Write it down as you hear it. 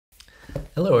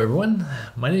Hello everyone,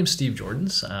 my name is Steve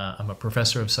Jordans. I'm a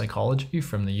professor of psychology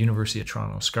from the University of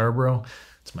Toronto Scarborough.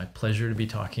 It's my pleasure to be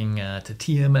talking to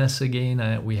TMS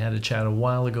again. We had a chat a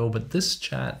while ago, but this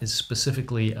chat is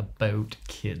specifically about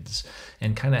kids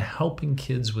and kind of helping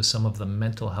kids with some of the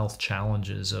mental health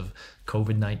challenges of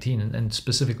COVID-19 and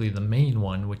specifically the main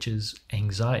one, which is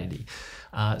anxiety.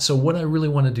 So what I really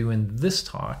want to do in this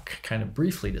talk, kind of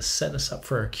briefly to set us up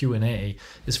for our Q&A,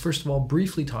 is first of all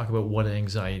briefly talk about what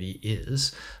anxiety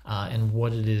is and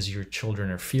what it is your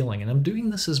children are feeling. And I'm doing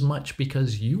this as much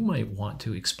because you might want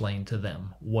to explain to them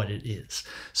what it is.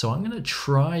 So I'm going to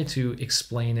try to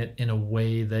explain it in a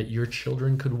way that your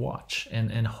children could watch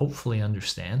and hopefully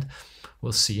understand.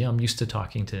 We'll see. I'm used to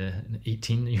talking to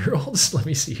 18-year-olds. Let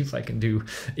me see if I can do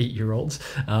 8-year-olds.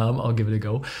 I'll give it a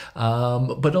go.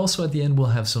 But also at the end, we'll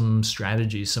have some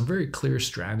strategies, some very clear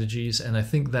strategies. And I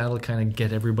think that'll kind of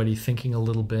get everybody thinking a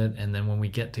little bit. And then when we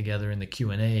get together in the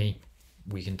Q&A,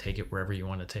 we can take it wherever you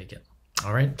want to take it.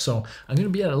 All right. So I'm going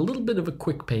to be at a little bit of a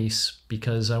quick pace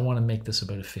because I want to make this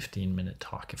about a 15-minute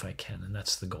talk if I can. And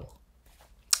that's the goal.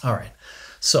 All right.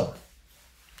 So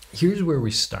here's where we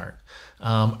start.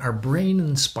 Our brain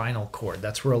and spinal cord,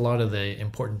 that's where a lot of the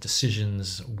important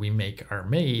decisions we make are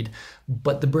made.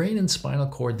 But the brain and spinal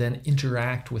cord then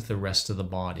interact with the rest of the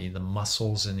body, the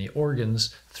muscles and the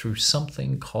organs, through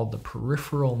something called the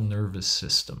peripheral nervous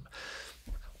system.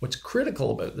 What's critical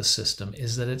about the system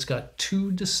is that it's got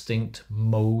two distinct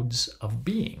modes of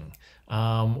being.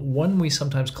 One we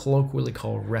sometimes colloquially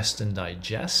call rest and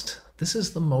digest. This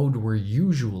is the mode we're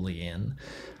usually in.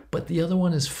 But the other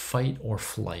one is fight or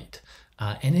flight,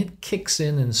 and it kicks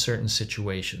in certain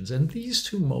situations. And these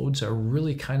two modes are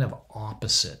really kind of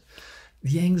opposite.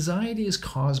 The anxiety is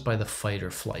caused by the fight or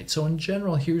flight. So in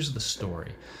general, here's the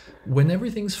story. When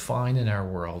everything's fine in our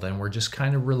world and we're just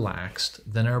kind of relaxed,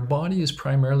 then our body is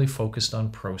primarily focused on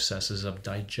processes of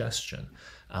digestion.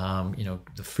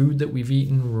 The food that we've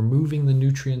eaten, removing the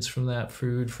nutrients from that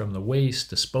food, from the waste,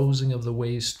 disposing of the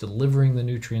waste, delivering the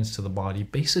nutrients to the body,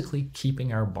 basically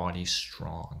keeping our body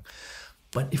strong.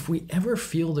 But if we ever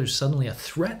feel there's suddenly a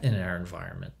threat in our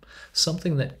environment,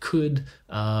 something that could,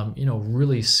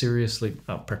 really seriously,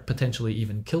 potentially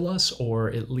even kill us or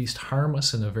at least harm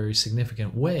us in a very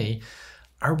significant way,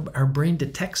 our brain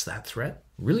detects that threat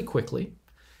really quickly.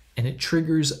 And it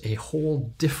triggers a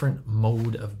whole different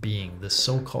mode of being, the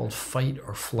so-called fight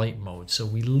or flight mode. So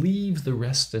we leave the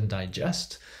rest and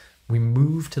digest, we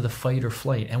move to the fight or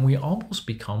flight, and we almost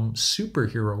become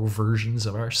superhero versions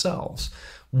of ourselves.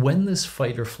 When this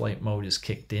fight or flight mode is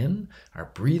kicked in,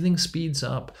 our breathing speeds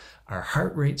up, our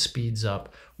heart rate speeds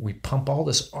up, we pump all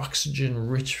this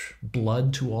oxygen-rich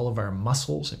blood to all of our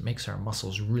muscles. It makes our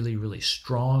muscles really, really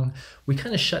strong. We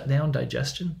kind of shut down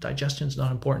digestion. Digestion's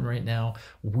not important right now.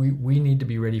 We need to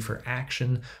be ready for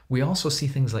action. We also see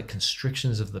things like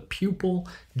constrictions of the pupil.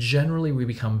 Generally, we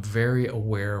become very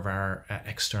aware of our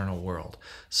external world.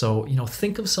 So,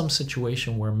 think of some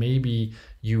situation where maybe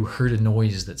you heard a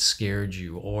noise that scared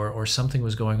you or something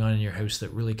was going on in your house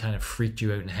that really kind of freaked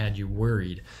you out and had you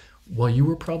worried. Well, you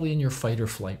were probably in your fight or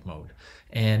flight mode.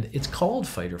 And it's called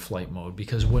fight or flight mode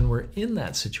because when we're in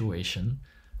that situation,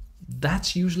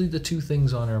 that's usually the two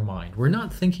things on our mind. We're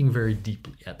not thinking very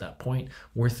deeply at that point.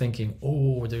 We're thinking,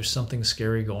 oh, there's something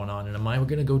scary going on. And am I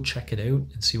going to go check it out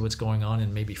and see what's going on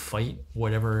and maybe fight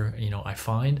whatever, I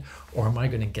find? Or am I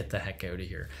going to get the heck out of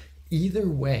here? Either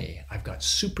way, I've got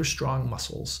super strong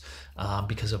muscles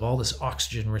because of all this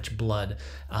oxygen-rich blood.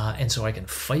 And so I can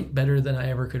fight better than I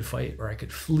ever could fight, or I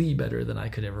could flee better than I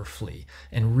could ever flee.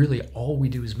 And really, all we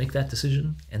do is make that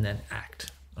decision and then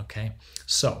act, okay?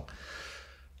 So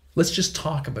let's just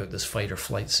talk about this fight or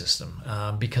flight system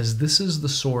because this is the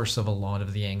source of a lot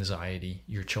of the anxiety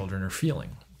your children are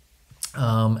feeling.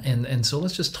 And so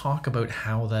let's just talk about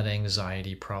how that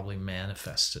anxiety probably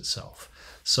manifests itself.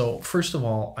 So first of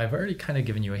all, I've already kind of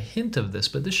given you a hint of this,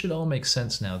 but this should all make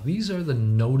sense now. These are the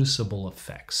noticeable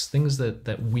effects, things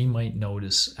that we might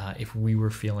notice if we were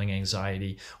feeling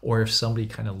anxiety or if somebody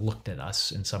kind of looked at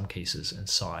us in some cases and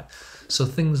saw it. So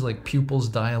things like pupils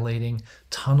dilating,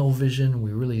 tunnel vision,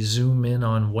 we really zoom in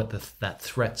on what that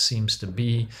threat seems to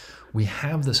be. We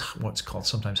have this, what's called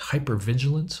sometimes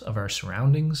hypervigilance of our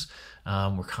surroundings.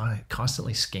 We're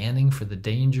constantly scanning for the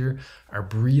danger. Our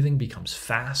breathing becomes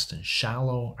fast and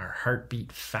shallow. Our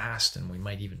heartbeat fast, and we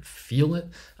might even feel it.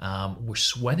 We're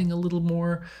sweating a little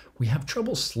more. We have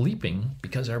trouble sleeping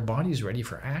because our body's ready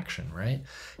for action, right?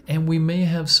 And we may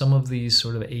have some of these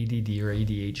sort of ADD or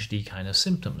ADHD kind of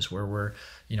symptoms where we're,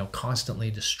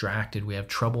 constantly distracted. We have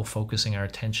trouble focusing our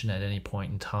attention at any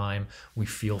point in time. We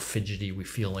feel fidgety. We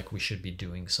feel like we should be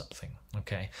doing something,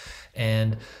 okay?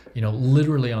 And,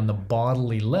 literally on the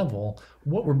bodily level,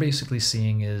 what we're basically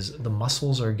seeing is the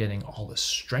muscles are getting all the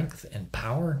strength and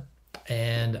power,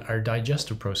 and our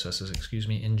digestive processes,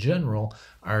 in general,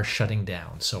 are shutting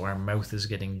down. So our mouth is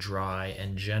getting dry,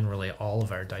 and generally all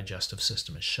of our digestive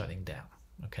system is shutting down,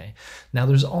 okay? Now,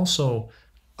 there's also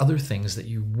other things that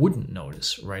you wouldn't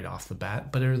notice right off the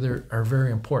bat, but are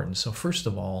very important. So first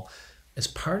of all, as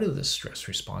part of this stress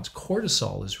response,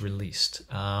 cortisol is released,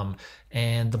 and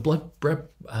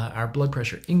our blood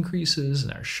pressure increases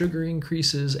and our sugar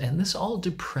increases, and this all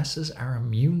depresses our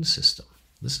immune system.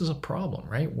 This is a problem,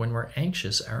 right? When we're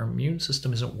anxious, our immune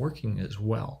system isn't working as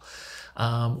well.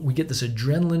 We get this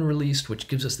adrenaline released, which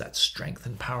gives us that strength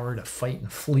and power to fight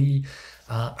and flee.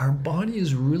 Our body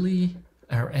is really,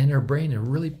 and our brain are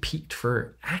really peaked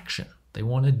for action. They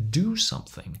want to do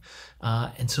something.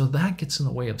 And so that gets in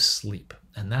the way of sleep.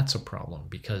 And that's a problem,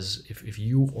 because if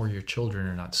you or your children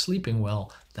are not sleeping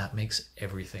well, that makes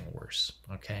everything worse,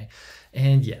 okay?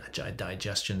 And yeah,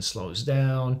 digestion slows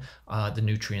down. The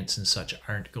nutrients and such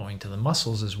aren't going to the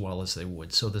muscles as well as they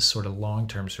would. So this sort of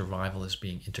long-term survival is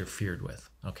being interfered with,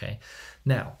 okay?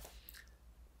 Now,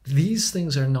 these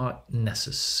things are not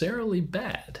necessarily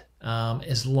bad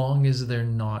as long as they're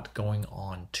not going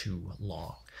on too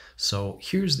long. So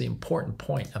here's the important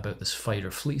point about this fight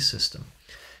or flee system.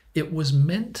 It was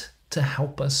meant to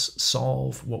help us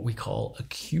solve what we call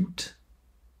acute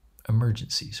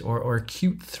emergencies or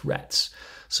acute threats.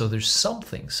 So there's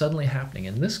something suddenly happening.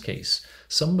 In this case,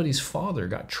 somebody's father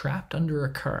got trapped under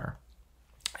a car.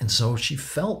 And so she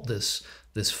felt this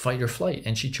fight or flight,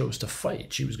 and she chose to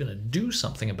fight. She was going to do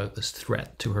something about this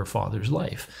threat to her father's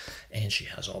life. And she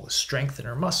has all the strength in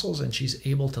her muscles, and she's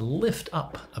able to lift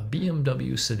up a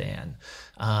BMW sedan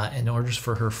in order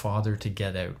for her father to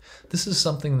get out. This is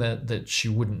something that she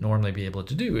wouldn't normally be able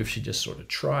to do if she just sort of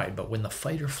tried. But when the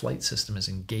fight or flight system is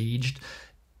engaged,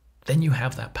 then you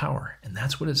have that power, and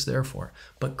that's what it's there for.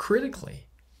 But critically,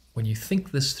 when you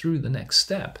think this through the next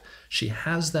step, she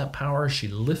has that power, she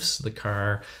lifts the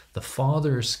car, the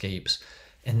father escapes,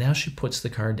 and now she puts the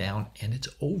car down and it's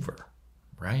over,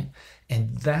 right?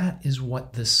 And that is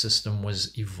what this system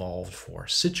was evolved for.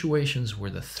 Situations where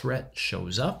the threat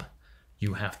shows up,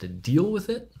 you have to deal with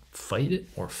it, fight it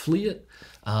or flee it,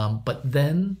 but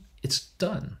then it's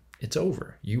done, it's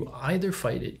over. You either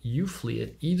fight it, you flee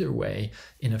it, either way,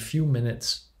 in a few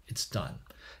minutes, it's done.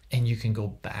 And you can go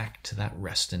back to that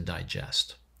rest and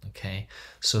digest, okay?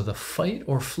 So the fight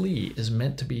or flee is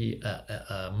meant to be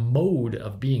a mode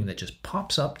of being that just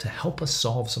pops up to help us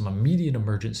solve some immediate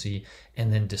emergency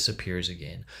and then disappears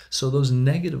again. So those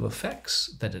negative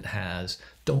effects that it has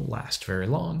don't last very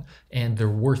long, and they're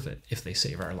worth it if they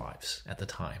save our lives at the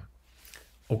time.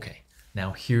 Okay,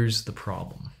 now here's the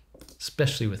problem,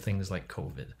 especially with things like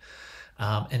COVID.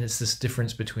 And it's this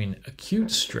difference between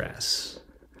acute stress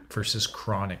versus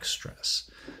chronic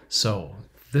stress. So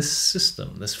this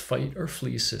system, this fight or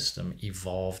flee system,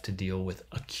 evolved to deal with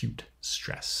acute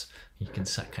stress. You can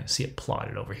kind of see it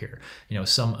plotted over here.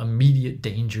 Some immediate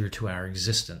danger to our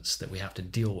existence that we have to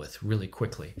deal with really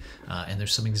quickly. And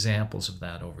there's some examples of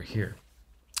that over here.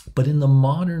 But in the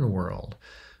modern world,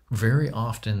 very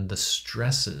often the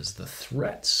stresses, the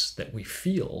threats that we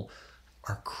feel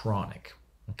are chronic.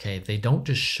 Okay, they don't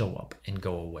just show up and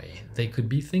go away. They could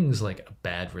be things like a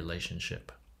bad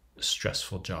relationship, a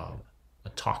stressful job, a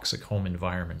toxic home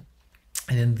environment.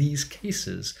 And in these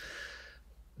cases,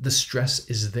 the stress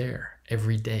is there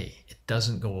every day. It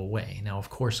doesn't go away. Now, of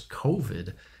course,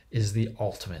 COVID is the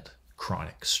ultimate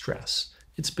chronic stress.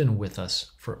 It's been with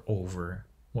us for almost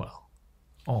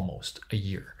a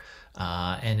year.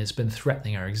 And it's been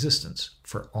threatening our existence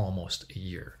for almost a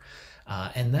year.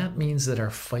 And that means that our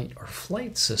fight or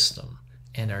flight system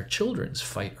and our children's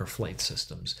fight or flight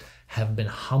systems have been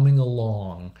humming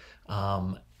along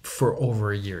for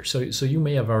over a year. So you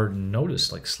may have already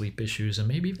noticed like sleep issues and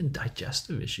maybe even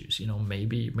digestive issues.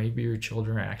 Maybe your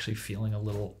children are actually feeling a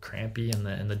little crampy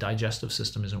and the digestive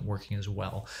system isn't working as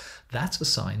well. That's a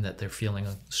sign that they're feeling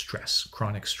stress,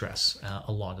 chronic stress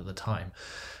a lot of the time.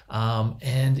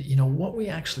 And what we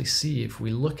actually see if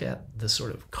we look at the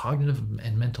sort of cognitive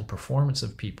and mental performance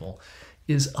of people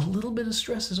is a little bit of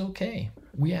stress is okay.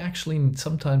 We actually,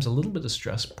 sometimes a little bit of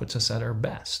stress puts us at our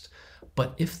best.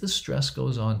 But if the stress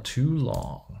goes on too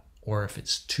long or if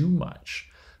it's too much,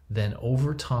 then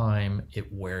over time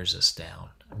it wears us down.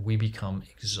 We become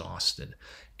exhausted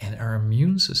and our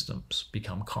immune systems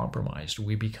become compromised.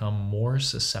 We become more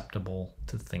susceptible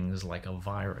to things like a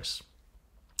virus.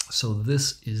 So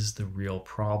this is the real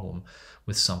problem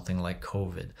with something like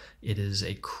COVID. It is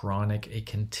a chronic, a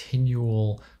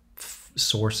continual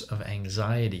source of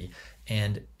anxiety.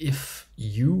 And if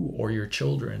you or your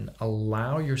children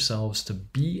allow yourselves to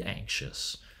be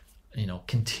anxious,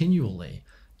 continually,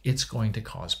 it's going to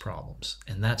cause problems.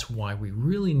 And that's why we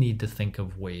really need to think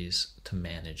of ways to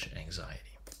manage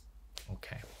anxiety.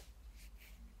 Okay.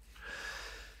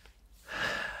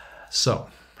 So,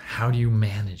 how do you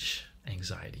manage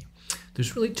anxiety?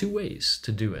 There's really two ways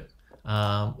to do it.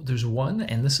 There's one,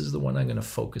 and this is the one I'm going to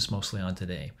focus mostly on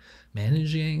today.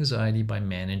 Managing anxiety by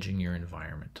managing your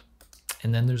environment.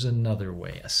 And then there's another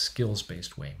way, a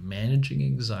skills-based way, managing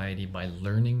anxiety by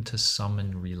learning to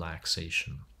summon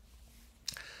relaxation.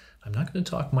 I'm not going to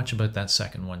talk much about that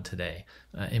second one today.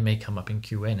 It may come up in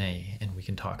Q&A and we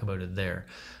can talk about it there.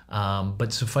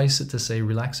 But suffice it to say,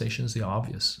 relaxation is the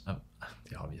opposite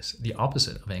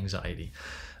of anxiety.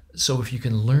 So if you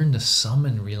can learn to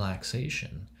summon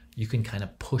relaxation, you can kind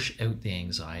of push out the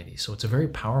anxiety. So it's a very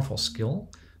powerful skill,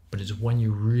 but it's one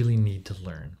you really need to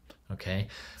learn. Okay.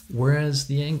 Whereas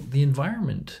the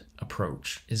environment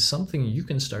approach is something you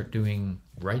can start doing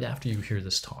right after you hear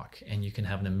this talk, and you can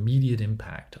have an immediate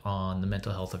impact on the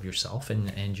mental health of yourself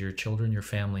and your children, your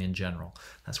family in general.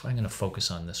 That's why I'm going to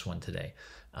focus on this one today.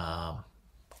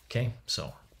 Okay.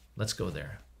 So let's go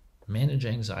there. Manage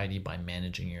anxiety by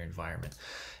managing your environment.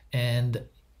 And,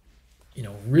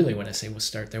 really when I say we'll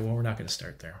start there, well, we're not going to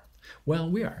start there. Well,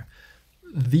 we are.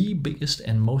 The biggest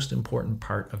and most important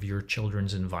part of your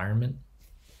children's environment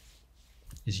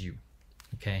is you,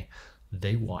 okay?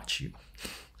 They watch you.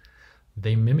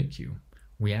 They mimic you.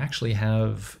 We actually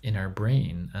have in our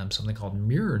brain something called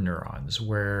mirror neurons,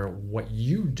 where what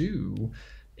you do,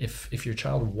 if your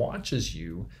child watches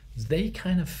you, they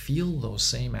kind of feel those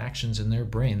same actions in their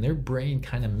brain. Their brain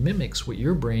kind of mimics what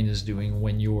your brain is doing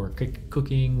when you're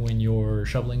cooking, when you're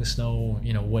shoveling snow,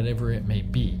 whatever it may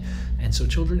be. And so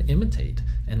children imitate,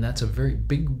 and that's a very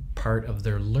big part of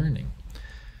their learning.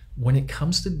 When it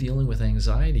comes to dealing with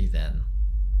anxiety, then,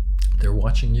 they're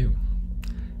watching you,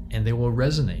 and they will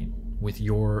resonate with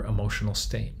your emotional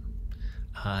state.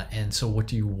 And so what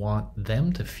do you want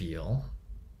them to feel?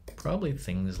 Probably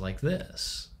things like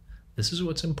this. This is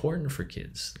what's important for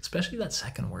kids, especially that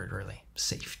second word, really,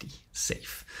 safety,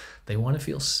 safe. They want to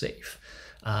feel safe.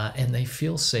 And they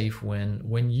feel safe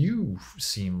when you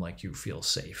seem like you feel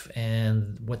safe.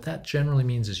 And what that generally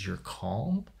means is you're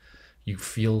calm. You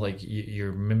feel like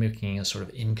you're mimicking a sort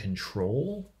of in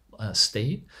control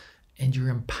state, and you're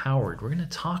empowered. We're going to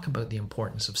talk about the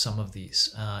importance of some of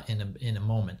these in a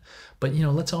moment. But,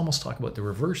 let's almost talk about the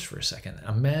reverse for a second.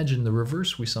 Imagine the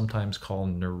reverse we sometimes call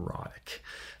neurotic.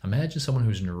 Imagine someone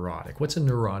who's neurotic. What's a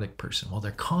neurotic person? Well,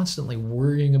 they're constantly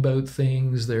worrying about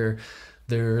things. They're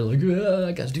like,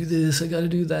 I got to do this, I got to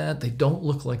do that. They don't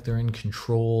look like they're in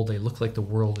control. They look like the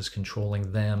world is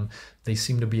controlling them. They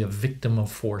seem to be a victim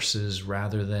of forces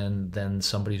rather than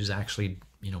somebody who's actually,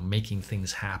 making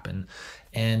things happen.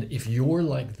 And if you're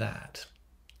like that,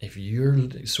 if you're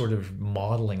sort of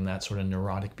modeling that sort of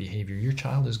neurotic behavior, your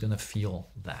child is going to feel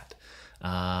that.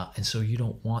 And so you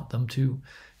don't want them to.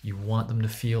 You want them to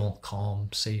feel calm,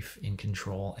 safe, in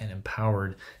control, and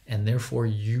empowered. And therefore,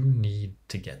 you need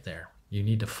to get there. You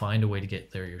need to find a way to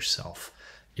get there yourself.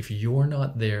 If you're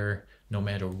not there, no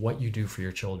matter what you do for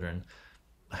your children,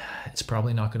 it's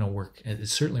probably not going to work. It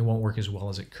certainly won't work as well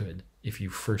as it could if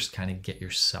you first kind of get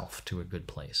yourself to a good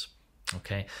place.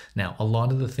 Okay. Now, a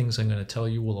lot of the things I'm going to tell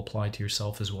you will apply to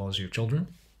yourself as well as your children.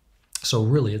 So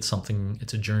really, it's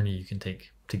a journey you can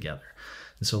take together.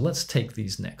 And so let's take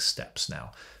these next steps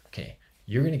now. Okay.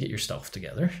 You're going to get yourself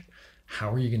together.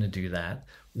 How are you going to do that?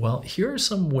 Well, here are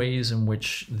some ways in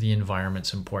which the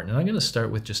environment's important. And I'm going to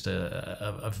start with just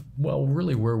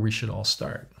really where we should all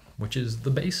start, which is the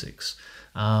basics.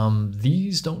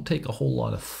 These don't take a whole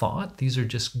lot of thought. These are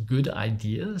just good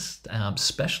ideas,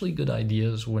 especially good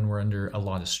ideas when we're under a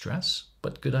lot of stress,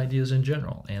 but good ideas in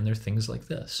general. And they're things like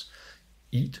this.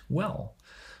 Eat well.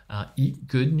 Eat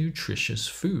good, nutritious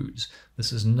foods.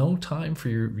 This is no time for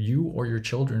you or your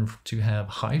children to have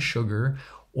high sugar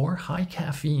or high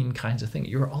caffeine kinds of thing.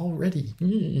 You're already,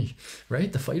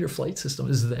 right? The fight or flight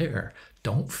system is there.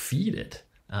 Don't feed it.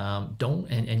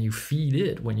 And you feed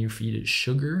it when you feed it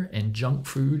sugar and junk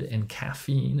food and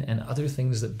caffeine and other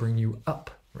things that bring you up,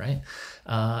 right?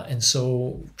 And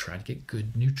so try to get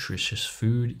good, nutritious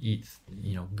food, eat,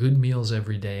 good meals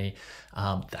every day.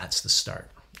 That's the start.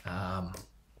 Add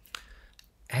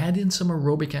in some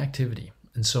aerobic activity.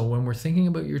 And so when we're thinking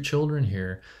about your children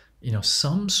here,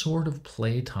 some sort of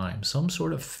playtime, some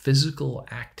sort of physical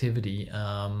activity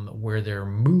where they're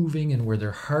moving and where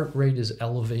their heart rate is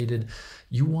elevated.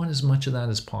 You want as much of that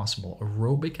as possible.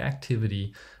 Aerobic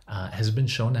activity has been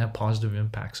shown to have positive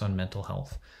impacts on mental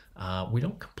health. We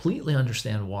don't completely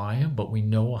understand why, but we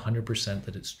know 100%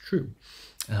 that it's true.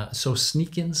 So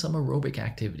sneak in some aerobic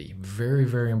activity. Very,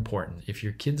 very important. If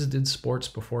your kids did sports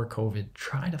before COVID,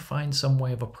 try to find some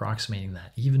way of approximating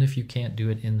that. Even if you can't do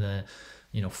it in the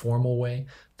formal way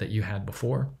that you had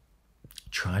before,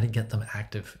 try to get them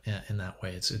active in that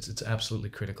way. It's absolutely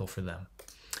critical for them.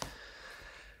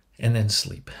 And then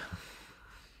sleep.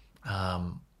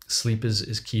 Sleep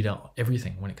is key to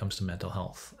everything when it comes to mental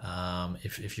health.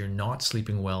 If you're not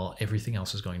sleeping well, everything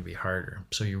else is going to be harder.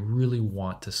 So you really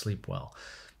want to sleep well.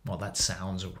 Well, that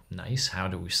sounds nice. How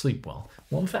do we sleep well?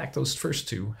 Well, in fact, those first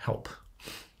two help.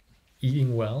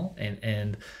 Eating well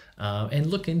and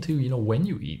look into, when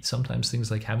you eat. Sometimes things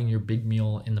like having your big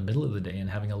meal in the middle of the day and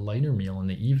having a lighter meal in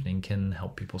the evening can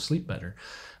help people sleep better.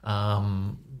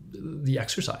 The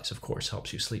exercise, of course,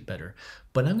 helps you sleep better.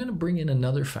 But I'm going to bring in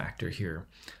another factor here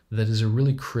that is a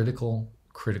really critical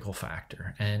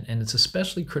factor. And it's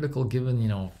especially critical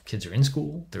given, kids are in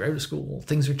school, they're out of school,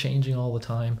 things are changing all the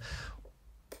time.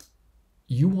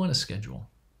 You want a schedule.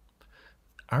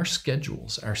 Our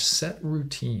schedules, our set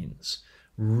routines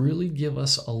really give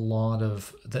us a lot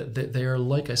of, they are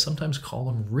like, I sometimes call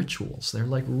them rituals. They're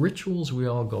like rituals we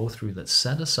all go through that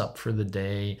set us up for the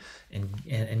day and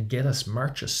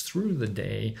march us through the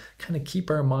day, kind of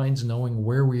keep our minds knowing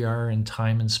where we are in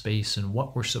time and space and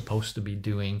what we're supposed to be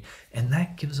doing. And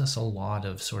that gives us a lot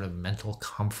of sort of mental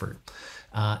comfort.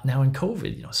 Now in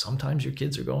COVID, sometimes your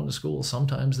kids are going to school,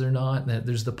 sometimes they're not.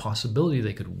 There's the possibility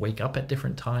they could wake up at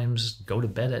different times, go to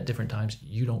bed at different times.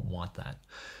 You don't want that.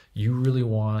 You really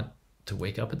want to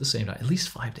wake up at the same time, at least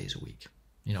 5 days a week,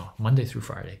 Monday through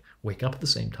Friday, wake up at the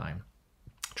same time.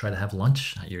 Try to have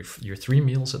lunch, your 3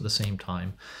 meals at the same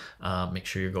time. Make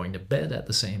sure you're going to bed at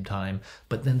the same time.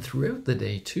 But then throughout the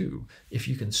day too, if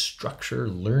you can structure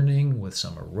learning with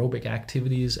some aerobic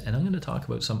activities, and I'm going to talk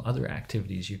about some other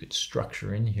activities you could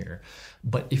structure in here.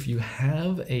 But if you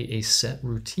have a set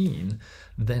routine,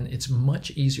 then it's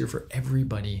much easier for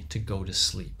everybody to go to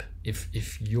sleep.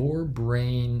 If your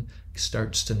brain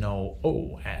starts to know,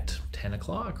 at 10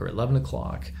 o'clock or 11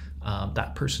 o'clock,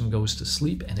 that person goes to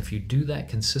sleep, and if you do that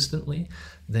consistently,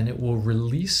 then it will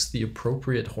release the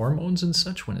appropriate hormones and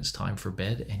such when it's time for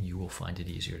bed, and you will find it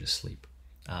easier to sleep.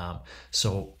 Have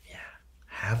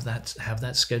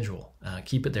that schedule.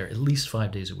 Keep it there at least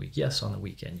 5 days a week. Yes, on the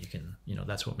weekend you can,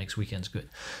 that's what makes weekends good.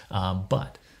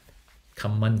 But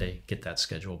come Monday, get that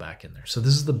schedule back in there. So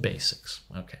this is the basics.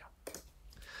 Okay.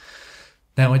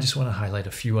 Now I just want to highlight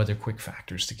a few other quick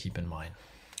factors to keep in mind.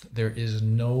 There is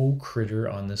no critter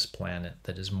on this planet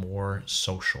that is more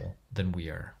social than we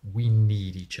are. We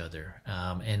need each other,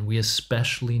 and we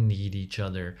especially need each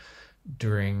other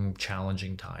during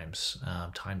challenging times,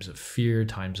 times of fear,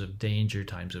 times of danger,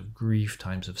 times of grief,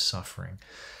 times of suffering.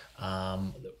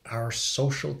 Our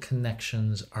social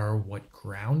connections are what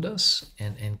ground us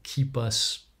and keep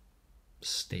us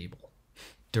stable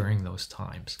during those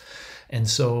times. And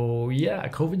so,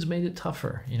 COVID's made it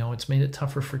tougher. It's made it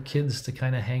tougher for kids to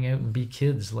kind of hang out and be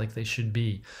kids like they should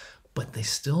be. But they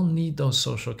still need those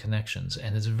social connections.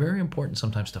 And it's very important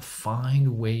sometimes to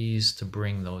find ways to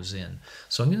bring those in.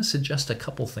 So I'm going to suggest a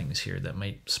couple things here that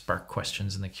might spark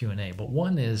questions in the Q&A. But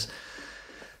one is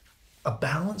a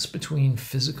balance between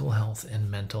physical health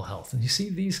and mental health. And you see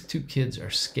these two kids are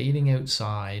skating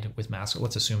outside with masks.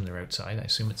 Let's assume they're outside. I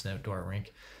assume it's an outdoor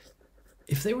rink.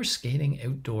 If they were skating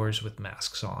outdoors with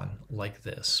masks on like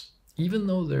this, even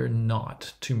though they're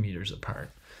not 2 meters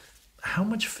apart, how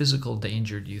much physical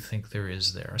danger do you think there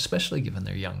is there, especially given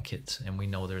they're young kids and we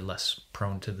know they're less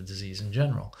prone to the disease in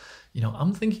general?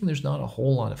 I'm thinking there's not a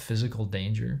whole lot of physical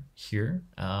danger here.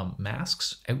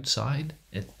 Masks outside,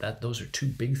 those are 2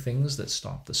 big things that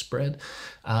stop the spread.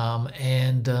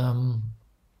 There's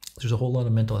a whole lot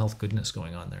of mental health goodness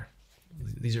going on there.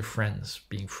 These are friends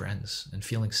being friends and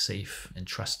feeling safe and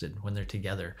trusted when they're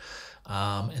together.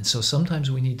 And so sometimes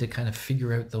we need to kind of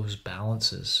figure out those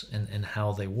balances and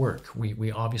how they work.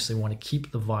 We obviously want to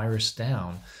keep the virus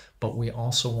down, but we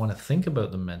also want to think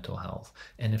about the mental health.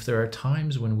 And if there are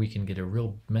times when we can get a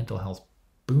real mental health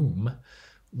boom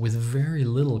with very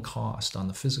little cost on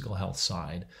the physical health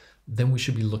side, then we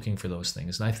should be looking for those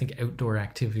things. And I think outdoor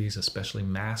activities, especially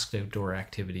masked outdoor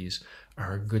activities,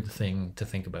 are a good thing to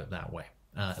think about that way.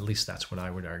 At least that's what I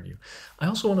would argue. I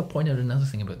also want to point out another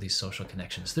thing about these social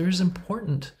connections. They're as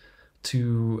important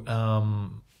to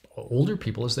older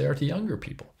people as they are to younger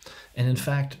people. And in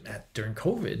fact, during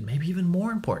COVID, maybe even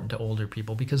more important to older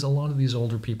people because a lot of these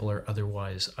older people are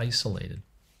otherwise isolated.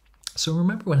 So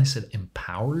remember when I said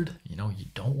empowered? You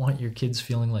don't want your kids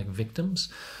feeling like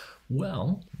victims.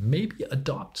 Well, maybe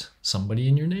adopt somebody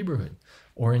in your neighborhood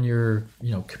or in your,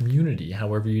 community,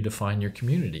 however you define your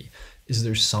community? Is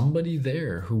there somebody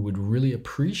there who would really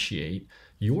appreciate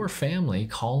your family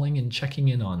calling and checking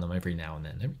in on them every now and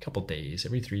then, every couple days,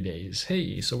 every 3 days?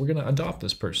 Hey, so we're going to adopt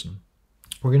this person.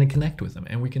 We're going to connect with them,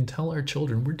 and we can tell our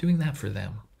children we're doing that for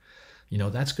them.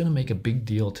 That's going to make a big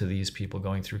deal to these people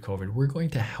going through COVID. We're going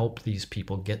to help these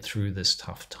people get through this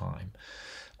tough time.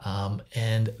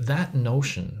 And that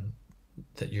notion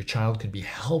that your child could be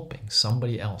helping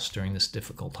somebody else during this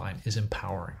difficult time is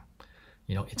empowering.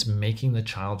 It's making the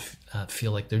child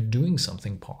feel like they're doing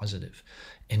something positive.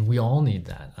 And we all need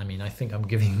that. I mean, I think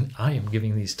I am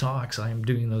giving these talks, I am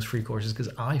doing those free courses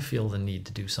because I feel the need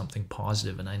to do something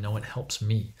positive, and I know it helps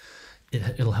me.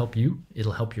 It'll help you,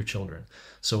 it'll help your children.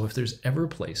 So if there's ever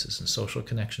places, and social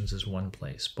connections is one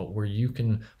place, but where you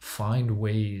can find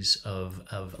ways of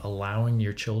allowing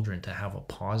your children to have a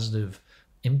positive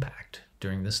impact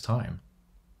during this time,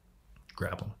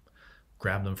 grab them.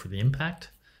 Grab them for the impact,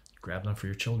 grab them for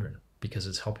your children, because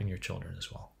it's helping your children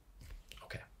as well.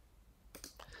 Okay.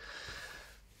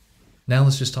 Now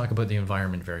let's just talk about the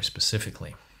environment very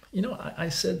specifically. I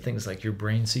said things like your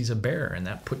brain sees a bear and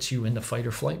that puts you into fight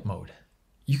or flight mode.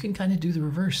 You can kind of do the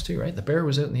reverse too, right? The bear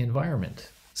was out in the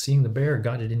environment. Seeing the bear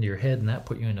got it into your head and that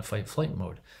put you into fight-flight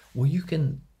mode. Well, you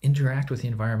can interact with the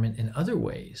environment in other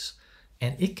ways,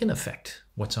 and it can affect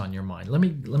what's on your mind. Let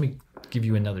me give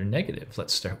you another negative.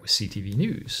 Let's start with CTV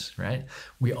News, right?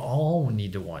 We all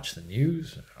need to watch the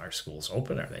news. Are schools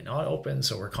open? Are they not open?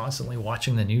 So we're constantly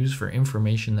watching the news for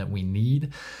information that we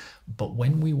need. But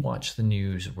when we watch the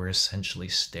news, we're essentially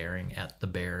staring at the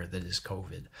bear that is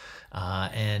COVID.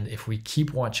 And if we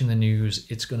keep watching the news,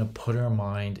 it's going to put our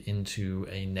mind into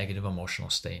a negative emotional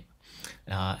state.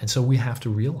 And so we have to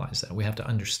realize that. We have to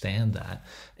understand that.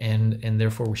 And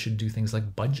therefore, we should do things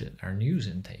like budget our news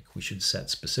intake. We should set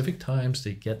specific times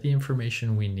to get the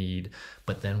information we need,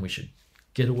 but then we should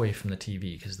get away from the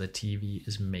TV because the TV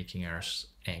is making us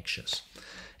anxious.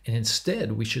 And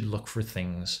instead, we should look for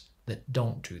things that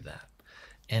don't do that.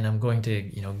 And I'm going to,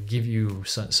 give you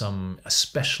some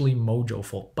especially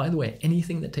mojoful. By the way,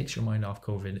 anything that takes your mind off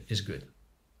COVID is good.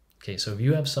 Okay, so if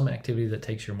you have some activity that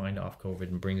takes your mind off COVID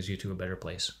and brings you to a better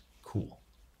place, cool,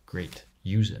 great,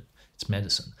 use it. It's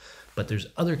medicine. But there's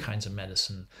other kinds of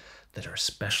medicine that are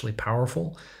especially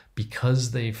powerful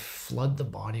because they flood the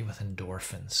body with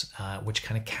endorphins, which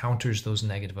kind of counters those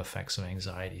negative effects of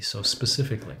anxiety. So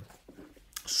specifically,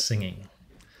 singing,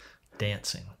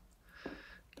 dancing,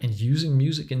 and using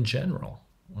music in general.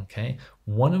 Okay,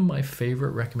 one of my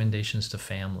favorite recommendations to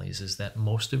families is that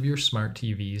most of your smart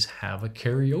TVs have a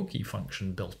karaoke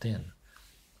function built in.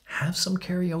 Have some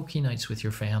karaoke nights with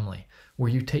your family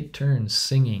where you take turns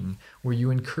singing, where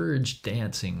you encourage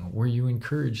dancing, where you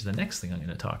encourage the next thing I'm going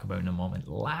to talk about in a moment,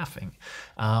 laughing.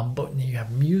 But you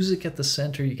have music at the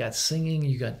center, you got singing,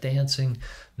 you got dancing.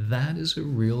 That is a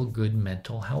real good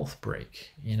mental health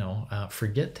break.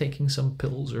 Forget taking some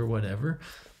pills or whatever.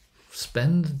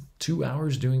 Spend 2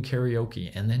 hours doing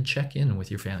karaoke and then check in with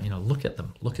your family. Look at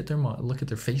them, look at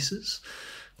their faces,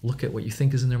 look at what you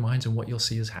think is in their minds, and what you'll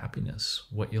see is happiness.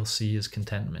 What you'll see is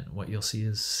contentment. What you'll see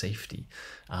is safety.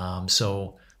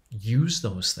 So use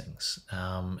those things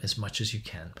as much as you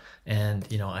can. And,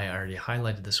 I already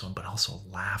highlighted this one, but also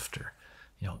laughter.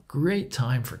 Great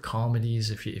time for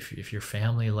comedies if your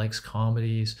family likes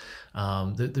comedies.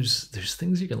 There's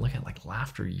things you can look at like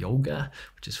laughter yoga,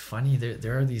 which is funny.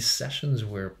 There are these sessions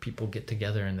where people get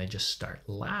together and they just start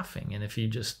laughing. And if you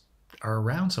just are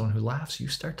around someone who laughs, you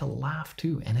start to laugh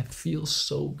too. And it feels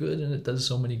so good and it does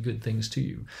so many good things to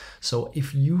you. So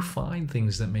if you find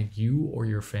things that make you or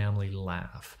your family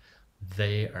laugh,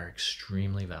 they are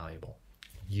extremely valuable.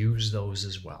 Use those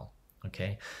as well.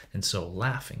 Okay, and so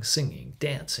laughing, singing,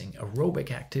 dancing, aerobic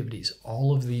activities,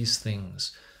 all of these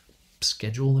things,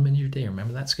 schedule them in your day.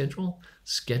 Remember that schedule?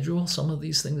 Schedule some of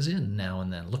these things in now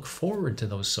and then. Look forward to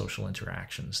those social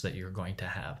interactions that you're going to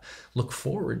have. Look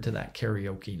forward to that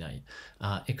karaoke night,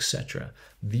 etc.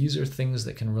 These are things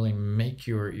that can really make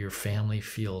your family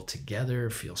feel together,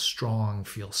 feel strong,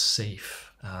 feel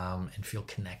safe, and feel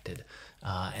connected.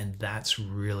 And that's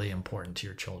really important to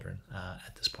your children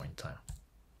at this point in time.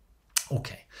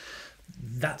 Okay,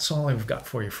 that's all I've got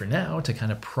for you for now to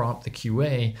kind of prompt the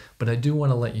QA, but I do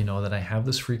want to let you know that I have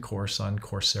this free course on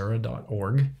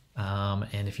Coursera.org.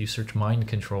 And if you search mind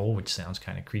control, which sounds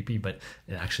kind of creepy, but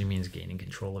it actually means gaining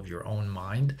control of your own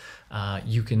mind,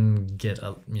 you can get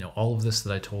all of this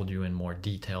that I told you in more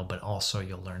detail, but also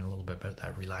you'll learn a little bit about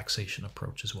that relaxation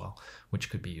approach as well, which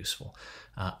could be useful.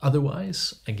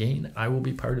 Otherwise, again, I will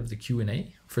be part of the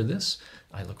Q&A for this.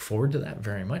 I look forward to that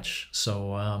very much.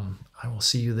 So I will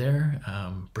see you there.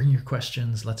 Bring your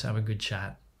questions. Let's have a good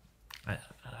chat.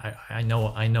 I know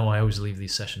I always leave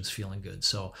these sessions feeling good,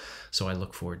 so I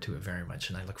look forward to it very much,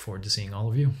 and I look forward to seeing all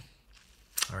of you.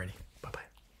 Alrighty, bye-bye.